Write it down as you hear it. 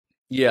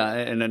Yeah,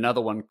 and another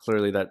one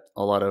clearly that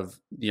a lot of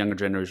the younger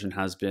generation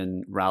has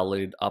been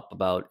rallied up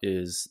about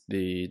is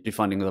the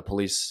defunding of the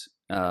police.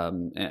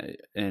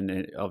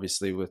 And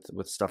obviously with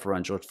stuff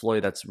around George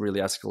Floyd, that's really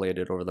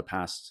escalated over the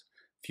past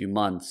few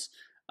months.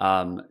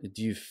 Do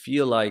you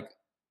feel like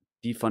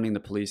defunding the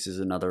police is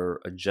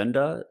another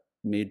agenda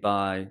made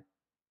by,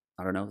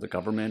 I don't know, the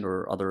government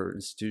or other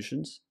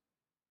institutions?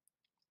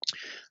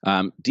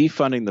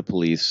 Defunding the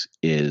police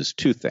is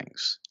two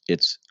things.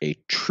 It's a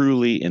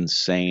truly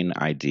insane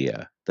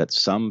idea that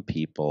some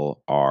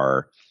people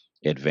are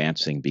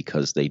advancing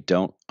because they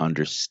don't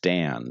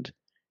understand.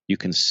 You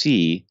can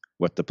see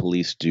what the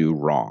police do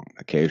wrong.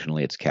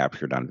 Occasionally, it's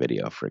captured on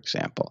video, for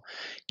example.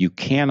 You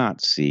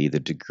cannot see the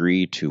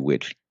degree to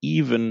which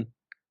even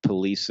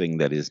policing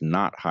that is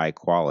not high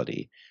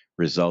quality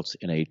results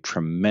in a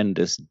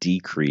tremendous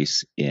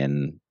decrease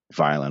in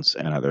violence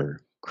and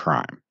other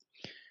crime.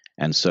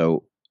 And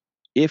so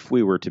if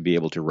we were to be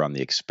able to run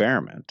the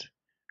experiment,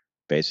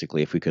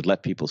 basically, if we could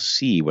let people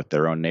see what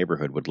their own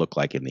neighborhood would look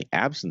like in the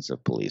absence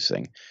of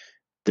policing,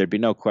 there'd be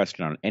no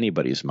question on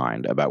anybody's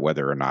mind about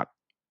whether or not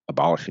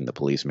abolishing the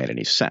police made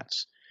any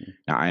sense.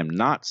 Now, I am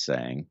not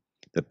saying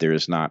that there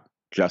is not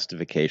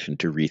justification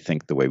to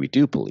rethink the way we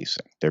do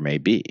policing. There may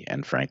be,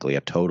 and frankly,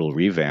 a total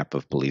revamp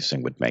of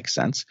policing would make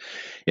sense.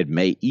 It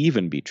may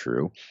even be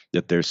true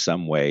that there's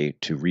some way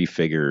to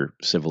refigure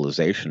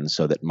civilization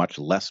so that much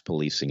less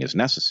policing is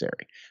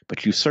necessary.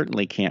 But you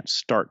certainly can't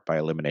start by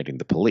eliminating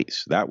the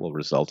police. That will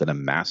result in a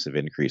massive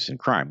increase in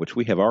crime, which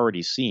we have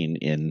already seen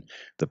in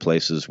the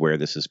places where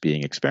this is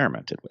being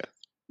experimented with.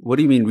 What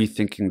do you mean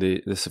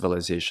rethinking the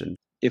civilization?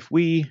 If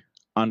we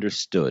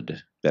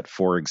understood that,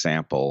 for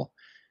example,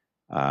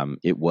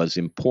 it was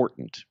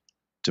important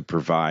to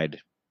provide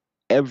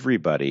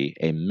everybody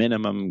a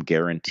minimum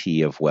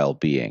guarantee of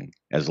well-being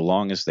as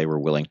long as they were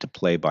willing to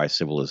play by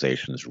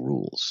civilization's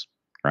rules,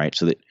 right?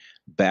 So that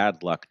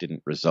bad luck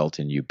didn't result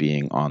in you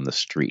being on the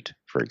street,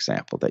 for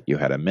example, that you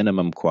had a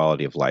minimum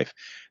quality of life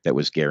that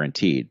was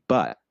guaranteed.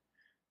 But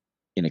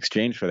in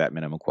exchange for that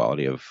minimum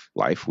quality of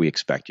life, we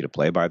expect you to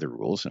play by the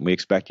rules, and we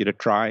expect you to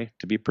try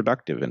to be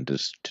productive and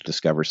to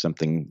discover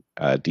something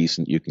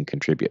decent you can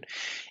contribute.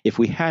 If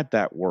we had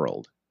that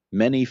world,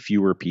 many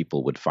fewer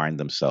people would find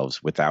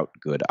themselves without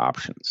good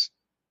options.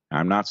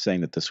 I'm not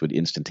saying that this would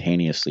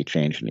instantaneously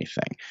change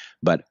anything,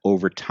 but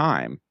over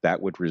time, that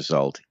would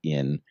result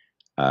in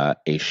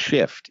a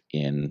shift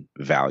in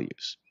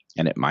values.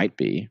 And it might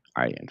be,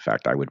 in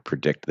fact, I would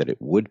predict that it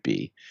would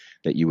be,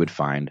 that you would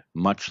find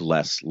much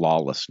less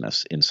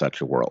lawlessness in such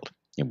a world,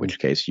 in which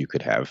case you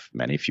could have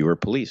many fewer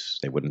police.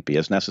 They wouldn't be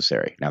as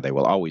necessary. Now, they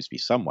will always be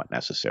somewhat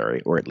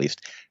necessary, or at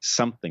least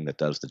something that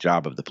does the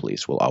job of the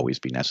police will always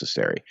be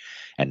necessary.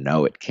 And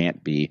no, it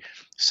can't be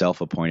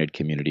self-appointed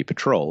community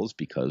patrols,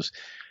 because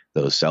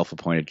those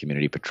self-appointed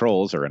community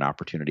patrols are an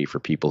opportunity for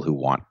people who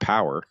want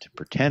power to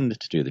pretend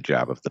to do the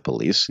job of the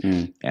police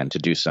and to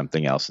do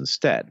something else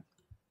instead.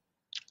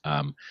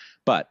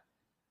 But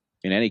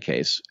in any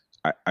case,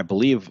 I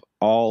believe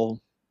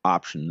all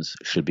options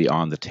should be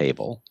on the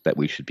table, that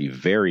we should be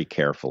very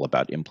careful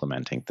about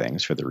implementing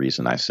things for the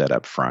reason I said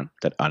up front,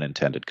 that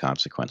unintended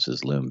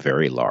consequences loom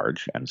very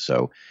large. And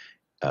so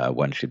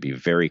one should be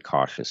very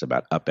cautious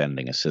about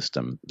upending a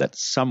system that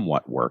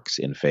somewhat works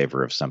in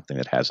favor of something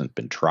that hasn't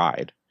been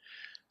tried.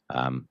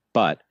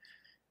 But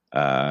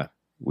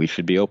we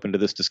should be open to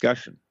this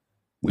discussion.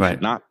 We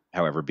should not,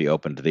 however, be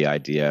open to the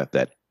idea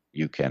that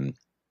you can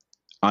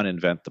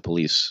uninvent the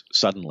police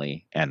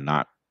suddenly and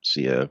not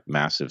see a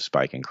massive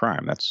spike in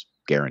crime. That's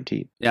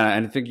guaranteed. Yeah,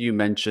 and I think you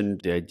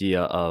mentioned the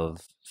idea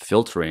of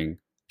filtering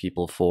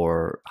people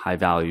for high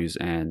values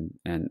and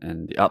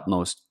the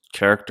utmost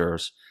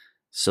characters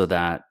so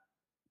that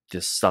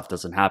this stuff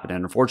doesn't happen.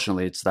 And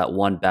unfortunately, it's that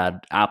one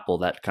bad apple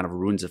that kind of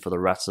ruins it for the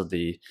rest of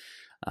the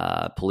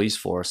police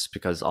force,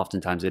 because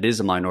oftentimes it is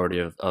a minority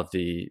of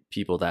the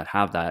people that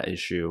have that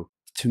issue.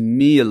 To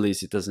me, at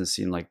least, it doesn't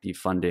seem like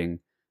defunding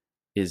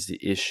is the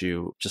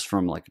issue, just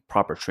from like a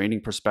proper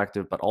training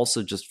perspective, but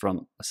also just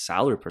from a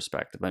salary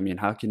perspective. I mean,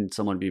 how can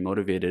someone be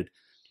motivated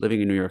living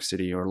in New York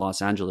City or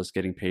Los Angeles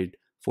getting paid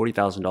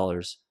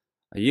 $40,000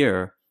 a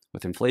year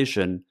with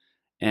inflation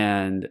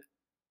and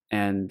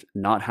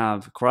not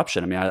have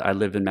corruption? I mean, I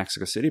live in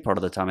Mexico City part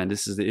of the time, and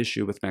this is the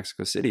issue with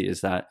Mexico City,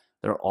 is that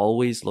they're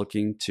always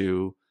looking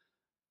to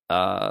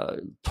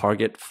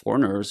target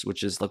foreigners,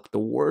 which is like the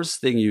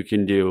worst thing you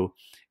can do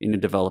in a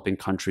developing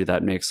country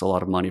that makes a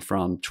lot of money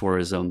from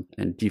tourism,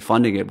 and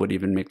defunding it would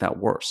even make that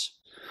worse.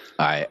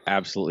 I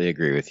absolutely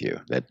agree with you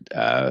that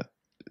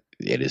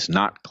it is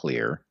not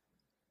clear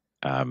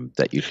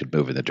that you should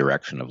move in the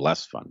direction of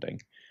less funding.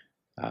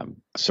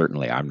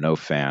 Certainly, I'm no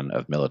fan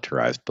of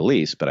militarized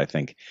police, but I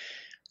think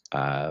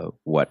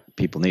what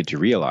people need to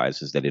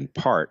realize is that in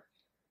part,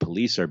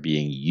 police are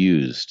being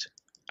used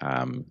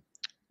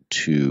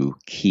to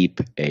keep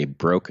a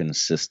broken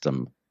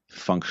system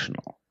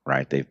functional,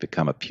 right? They've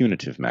become a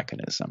punitive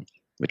mechanism,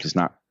 which is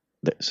not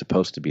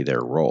supposed to be their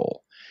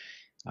role.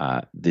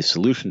 The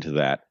solution to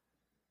that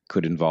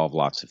could involve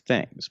lots of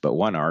things, but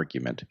one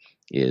argument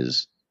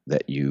is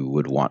that you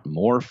would want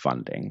more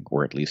funding,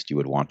 or at least you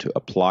would want to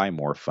apply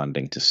more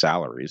funding to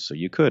salaries. So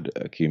you could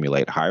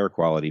accumulate higher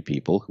quality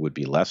people who would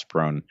be less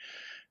prone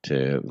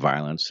to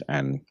violence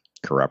and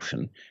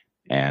corruption,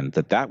 and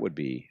that would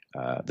be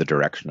the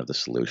direction of the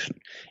solution.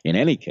 In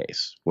any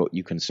case, what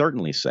you can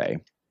certainly say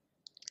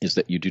is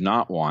that you do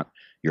not want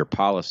your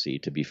policy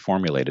to be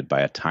formulated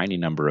by a tiny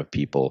number of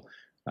people,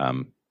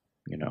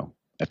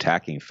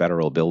 attacking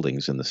federal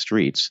buildings in the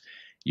streets.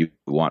 You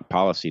want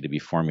policy to be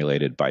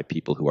formulated by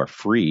people who are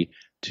free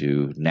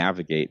to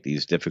navigate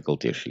these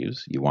difficult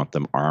issues. You want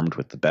them armed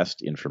with the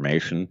best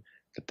information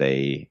that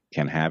they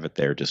can have at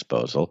their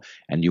disposal,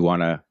 and you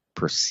want to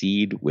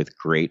proceed with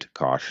great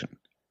caution,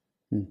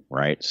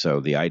 right? So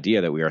the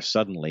idea that we are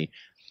suddenly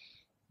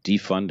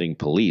defunding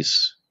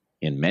police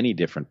in many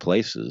different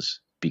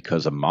places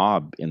because a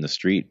mob in the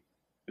street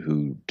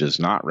who does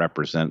not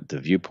represent the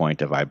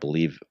viewpoint of, I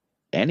believe,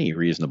 any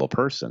reasonable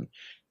person,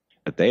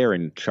 that they are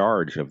in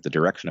charge of the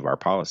direction of our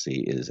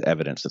policy is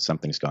evidence that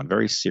something's gone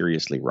very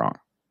seriously wrong.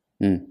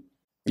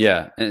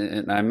 Yeah,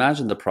 and I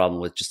imagine the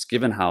problem with, just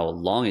given how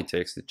long it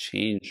takes to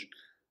change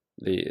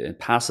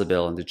pass a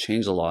bill and to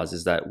change the laws,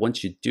 is that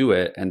once you do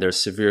it and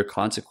there's severe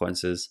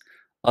consequences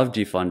of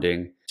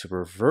defunding, to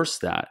reverse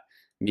that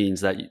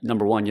means that,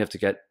 number one, you have to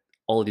get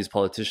all of these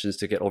politicians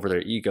to get over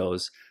their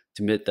egos,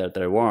 to admit that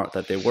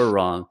they were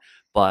wrong.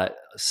 But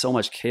so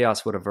much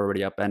chaos would have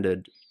already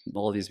upended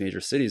all of these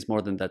major cities,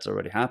 more than that's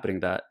already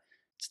happening, that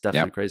it's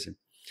definitely crazy.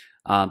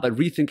 But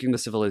rethinking the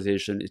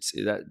civilization,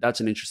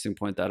 that's an interesting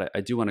point that I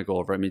do want to go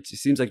over. I mean, it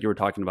seems like you were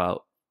talking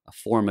about a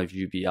form of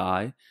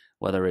UBI,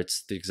 whether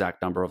it's the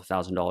exact number of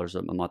 $1,000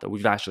 a month.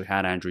 We've actually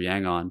had Andrew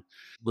Yang on.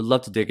 Would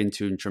love to dig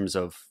into in terms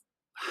of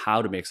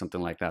how to make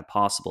something like that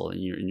possible,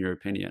 in your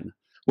opinion.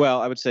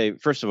 Well, I would say,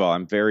 first of all,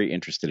 I'm very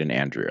interested in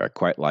Andrew. I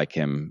quite like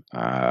him.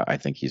 I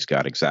think he's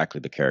got exactly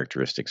the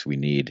characteristics we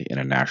need in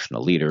a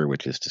national leader,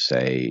 which is to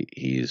say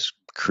he's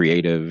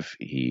creative.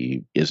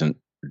 He isn't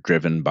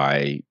driven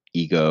by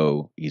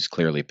ego. He's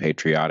clearly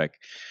patriotic.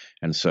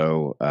 And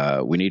so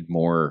we need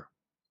more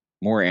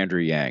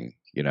Andrew Yang,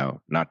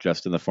 not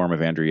just in the form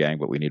of Andrew Yang,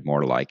 but we need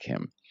more like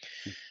him.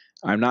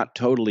 I'm not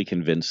totally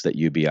convinced that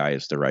UBI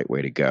is the right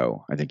way to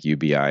go. I think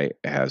UBI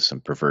has some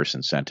perverse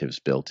incentives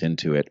built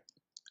into it.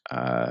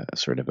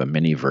 Sort of a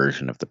mini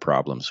version of the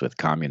problems with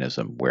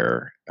communism,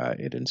 where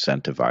it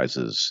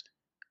incentivizes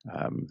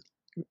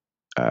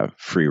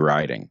free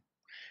riding.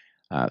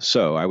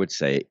 So I would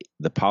say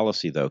the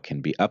policy, though,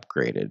 can be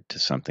upgraded to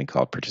something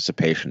called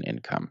participation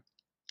income.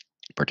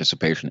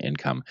 Participation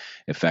income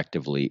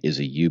effectively is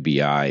a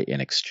UBI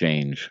in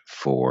exchange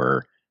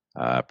for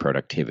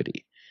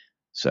productivity.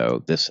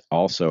 So this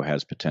also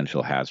has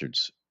potential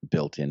hazards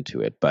built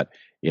into it. But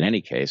in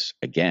any case,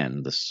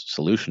 again, the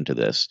solution to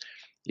this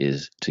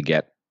is to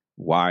get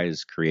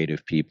wise,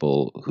 creative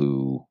people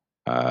who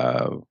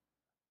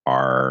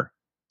are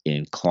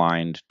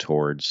inclined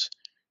towards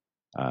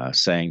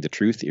saying the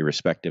truth,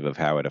 irrespective of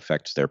how it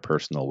affects their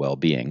personal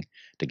well-being,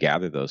 to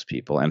gather those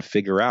people and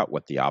figure out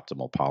what the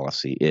optimal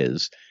policy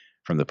is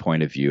from the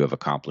point of view of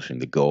accomplishing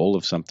the goal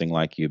of something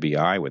like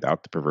UBI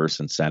without the perverse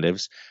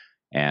incentives.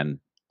 And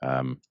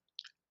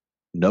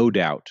no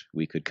doubt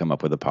we could come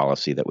up with a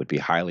policy that would be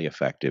highly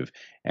effective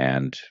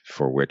and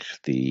for which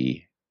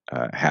the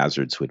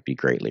hazards would be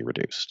greatly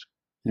reduced.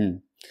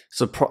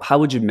 So how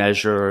would you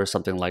measure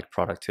something like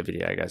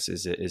productivity, I guess?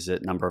 Is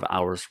it number of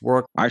hours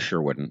worked? I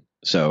sure wouldn't.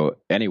 So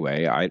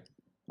anyway, I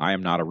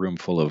am not a room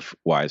full of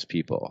wise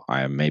people.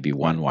 I am maybe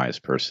one wise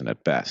person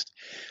at best.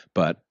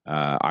 But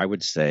I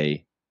would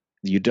say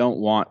you don't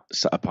want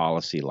a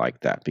policy like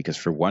that, because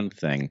for one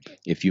thing,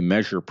 if you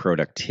measure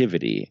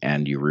productivity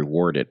and you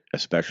reward it,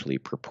 especially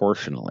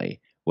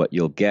proportionally, what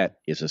you'll get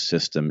is a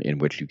system in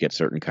which you get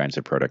certain kinds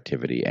of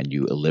productivity and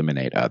you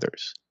eliminate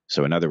others.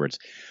 So in other words,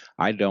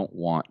 I don't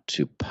want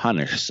to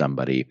punish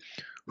somebody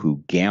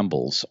who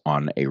gambles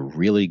on a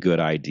really good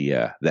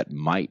idea that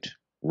might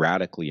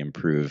radically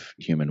improve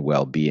human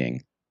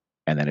well-being,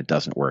 and then it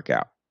doesn't work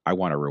out. I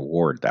want to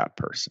reward that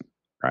person,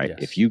 right? Yes.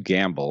 If you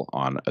gamble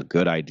on a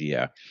good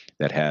idea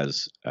that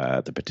has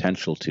the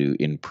potential to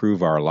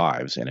improve our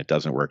lives and it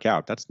doesn't work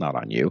out, that's not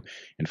on you.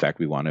 In fact,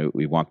 we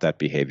want that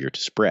behavior to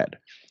spread.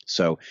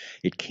 So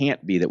it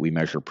can't be that we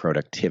measure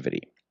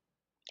productivity.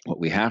 What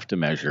we have to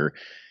measure,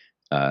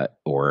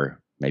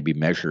 or maybe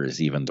measure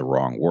is even the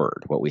wrong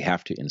word, what we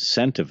have to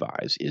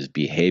incentivize is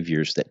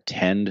behaviors that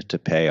tend to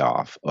pay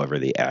off over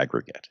the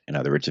aggregate. In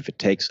other words, if it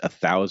takes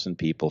 1,000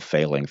 people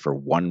failing for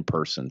one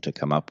person to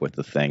come up with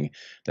the thing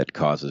that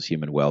causes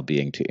human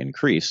well-being to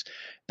increase,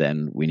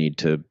 then we need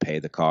to pay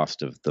the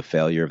cost of the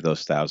failure of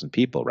those 1,000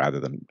 people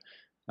rather than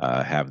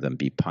have them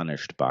be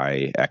punished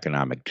by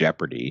economic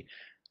jeopardy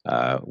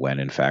when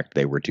in fact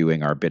they were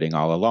doing our bidding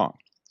all along.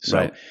 So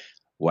right.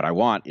 What I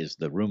want is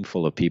the room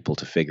full of people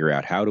to figure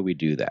out how do we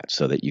do that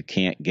so that you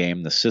can't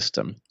game the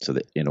system, so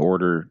that in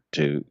order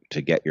to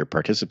get your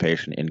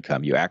participation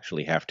income, you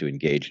actually have to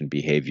engage in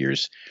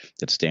behaviors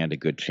that stand a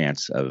good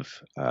chance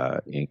of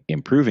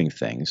improving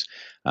things,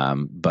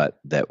 but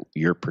that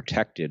you're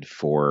protected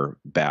for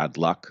bad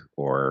luck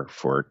or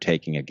for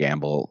taking a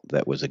gamble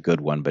that was a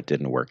good one but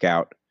didn't work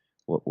out,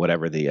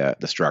 whatever the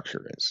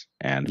structure is.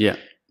 And Yeah.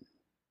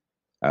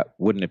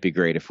 wouldn't it be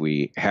great if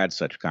we had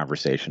such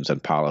conversations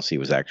and policy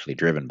was actually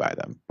driven by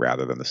them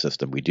rather than the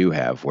system we do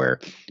have,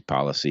 where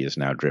policy is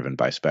now driven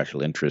by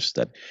special interests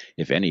that,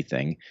 if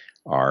anything,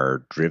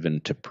 are driven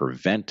to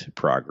prevent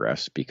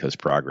progress because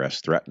progress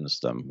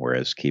threatens them,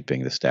 whereas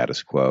keeping the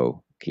status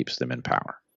quo keeps them in power?